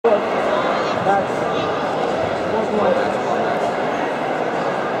Hope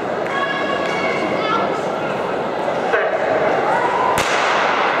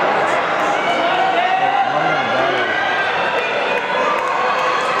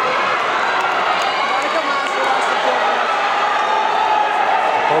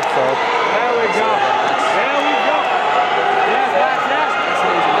so. There we go. There we go. Yes, Max, yes.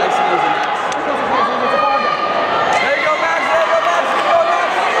 Nice and easy, Max. There you go, Max. There you go, Max. There you go,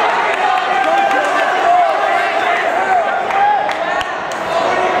 Max.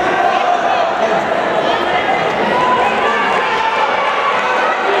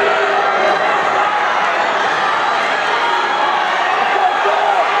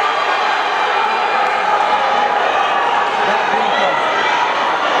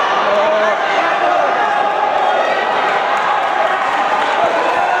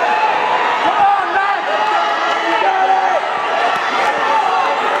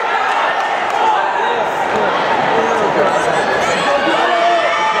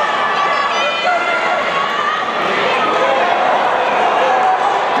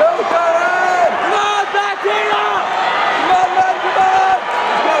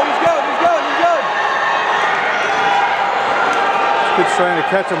 It's trying to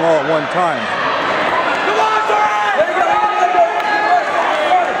catch them all at one time. Come on, Teran! There you go.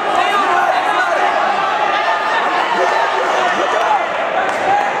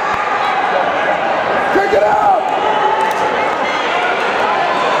 Pick it up!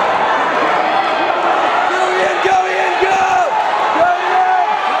 Go in, go in, go! Go in!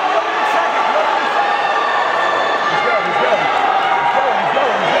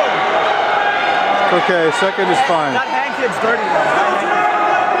 Okay, second is fine. That hand kid's dirty though.